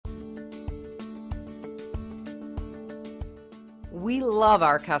We love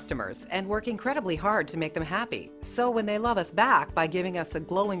our customers and work incredibly hard to make them happy. So when they love us back by giving us a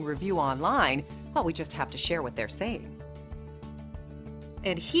glowing review online, well, we just have to share what they're saying.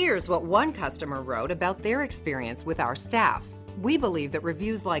 And here's what one customer wrote about their experience with our staff. We believe that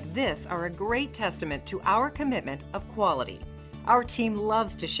reviews like this are a great testament to our commitment of quality. Our team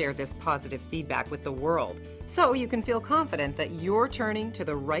loves to share this positive feedback with the world, so you can feel confident that you're turning to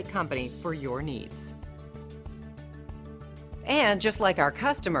the right company for your needs. And just like our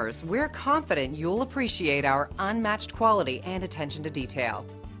customers, we're confident you'll appreciate our unmatched quality and attention to detail.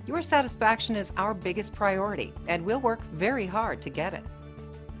 Your satisfaction is our biggest priority, and we'll work very hard to get it.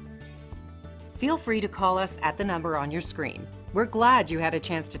 Feel free to call us at the number on your screen. We're glad you had a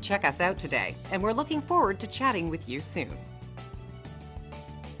chance to check us out today, and we're looking forward to chatting with you soon.